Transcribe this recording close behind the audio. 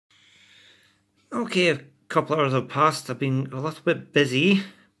Okay, a couple hours have passed. I've been a little bit busy,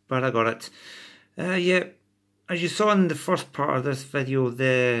 but I got it. Yeah, as you saw in the first part of this video,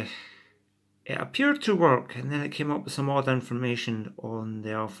 it appeared to work, and then it came up with some odd information on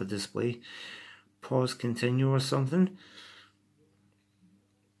the alpha display. Pause, continue or something.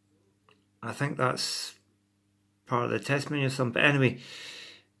 I think that's part of the test menu or something. But anyway,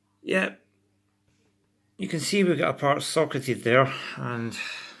 yeah, you can see we've got a part socketed there, and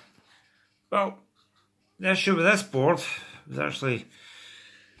well, the issue with this board was actually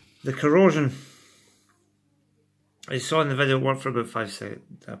the corrosion. As you saw in the video, it worked for about 5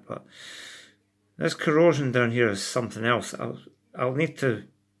 seconds, but this corrosion down here is something else. I'll need to,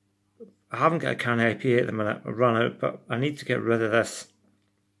 I haven't got a can of IPA at the minute, I've run out, but I need to get rid of this.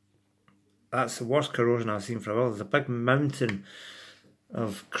 That's the worst corrosion I've seen for a while. There's a big mountain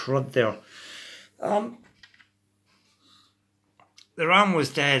of crud there. The RAM was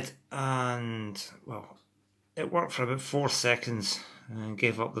dead, and well, it worked for about 4 seconds and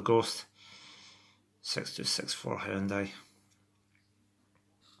gave up the ghost. 6264 Hyundai.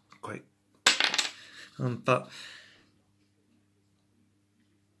 Quite. But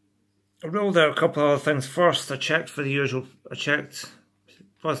I rolled out a couple of other things first. I checked for the usual. I checked,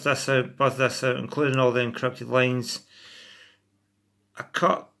 buzzed this out, including all the encrypted lines. I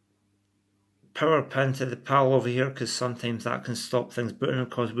cut power pin to the PAL over here because sometimes that can stop things booting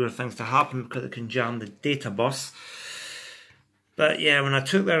and cause weird things to happen because it can jam the data bus. But yeah, when I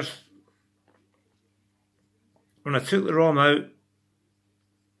took the ROM out,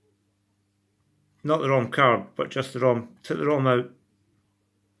 not the ROM card, but just the ROM, took the ROM out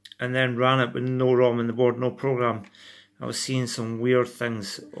and then ran it with no ROM in the board, no program, I was seeing some weird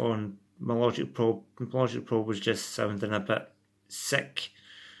things on my Logic Probe. My Logic Probe was just sounding a bit sick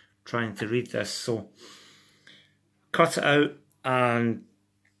trying to read this, so cut it out, and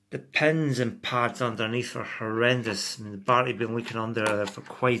the pins and pads underneath are horrendous. I mean, the battery had been leaking under there for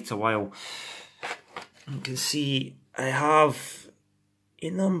quite a while. You can see I have a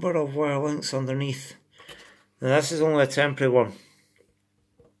number of wire links underneath. Now this is only a temporary one.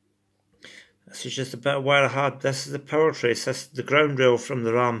 This is just a bit of wire I had. This is the power trace. This is the ground rail from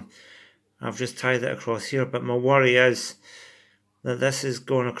the RAM. I've just tied it across here, but my worry is that this is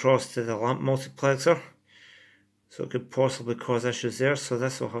going across to the lamp multiplexer, so it could possibly cause issues there, so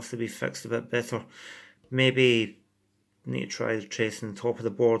this will have to be fixed a bit better. Maybe need to try tracing the top of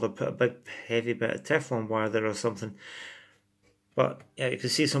the board or put a big heavy bit of Teflon wire there or something. But yeah, you can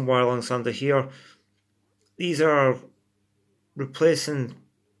see some wire links under here. These are replacing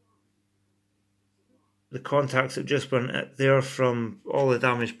the contacts that just went there from all the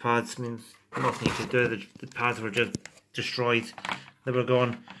damaged pads. I mean, nothing you could do, the pads were just destroyed, they were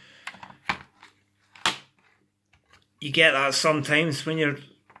gone. You get that sometimes when you're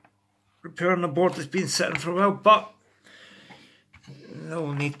repairing a board that's been sitting for a while, but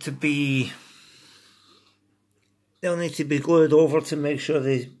they'll need to be glued over to make sure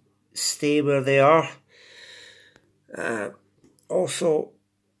they stay where they are. Also,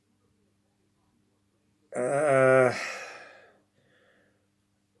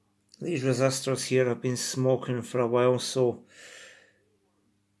 these resistors here have been smoking for a while, so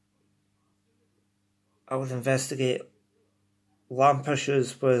I would investigate lamp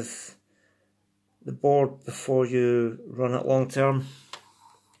issues with the board before you run it long term.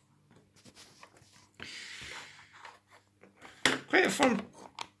 Quite a fun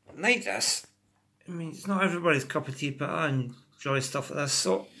night this. I mean, it's not everybody's cup of tea, but I enjoy stuff like this,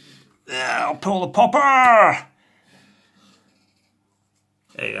 so yeah, I'll pull the popper!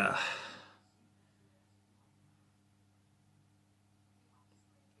 There you go.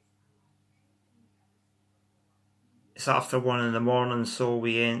 It's after 1 in the morning, so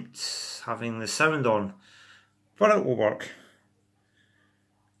we ain't having the sound on, but it will work.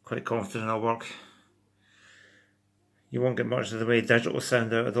 Quite confident it'll work. You won't get much of the way digital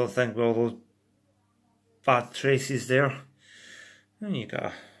sound out, I don't think, with all those bad traces there. And you got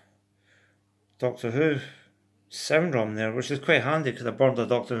a Doctor Who sound ROM there, which is quite handy because I burned a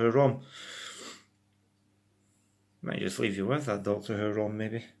Doctor Who ROM. Might just leave you with that Doctor Who ROM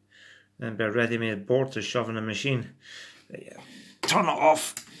maybe. Then be a ready-made board to shove in a machine. But yeah, turn it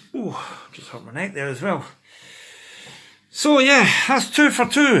off. Ooh, just hurt my neck there as well. So yeah, that's 2 for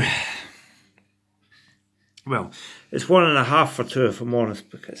 2. Well, it's 1.5 for 2 if I'm honest,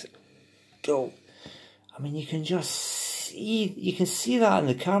 because I mean, you can just see, you can see that in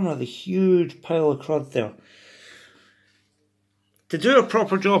the camera, the huge pile of crud there. To do a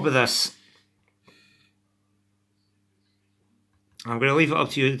proper job of this, I'm going to leave it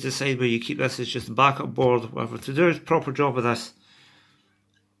up to you to decide where you keep this as just a backup board or whatever. To do a proper job of this,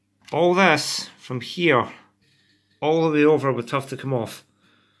 all this from here all the way over would have to come off,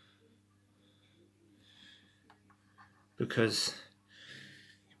 because,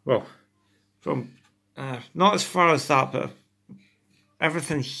 well, from not as far as that, but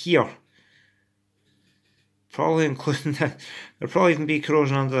everything here, probably including there'll probably even be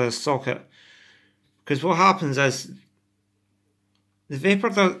corrosion under the socket, because what happens is the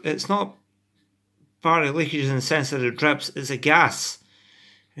vapour, it's not barely leakage in the sense that it drips, it's a gas,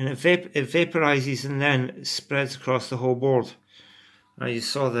 and it vaporizes and then it spreads across the whole board. Now you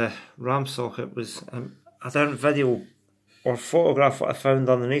saw the RAM socket was, I didn't video or photograph what I found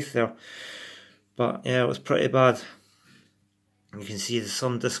underneath there, but yeah, it was pretty bad. You can see there's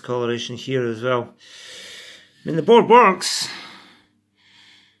some discoloration here as well. I mean, the board works.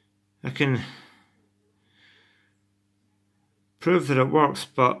 I can prove that it works,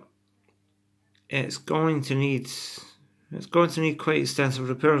 but it's going to need quite extensive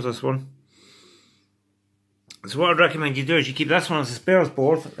repairs, this one. So what I'd recommend you do is you keep this one as a spares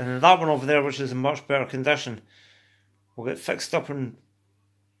board, and that one over there, which is in much better condition, will get fixed up and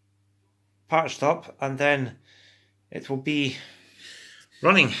patched up, and then it will be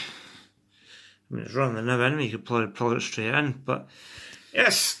running. I mean, it's running now anyway, you could plug it straight in, but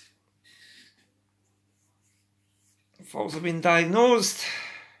yes, faults have been diagnosed,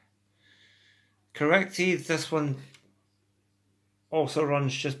 corrected. This one also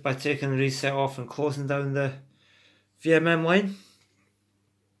runs just by taking the reset off and closing down the VMM line.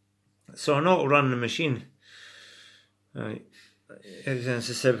 So an auto run the machine. As I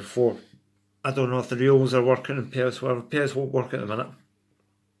said before, I don't know if the reels are working in pairs. Whatever, pairs won't work at the minute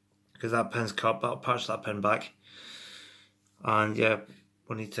because that pin's cut, but I'll patch that pin back. And yeah,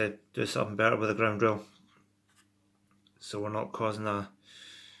 we need to do something better with the ground drill, so we're not causing a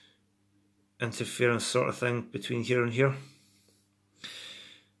interference sort of thing between here and here.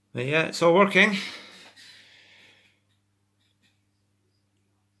 But yeah, it's all working.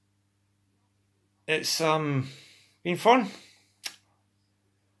 It's been fun.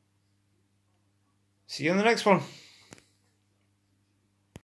 See you in the next one.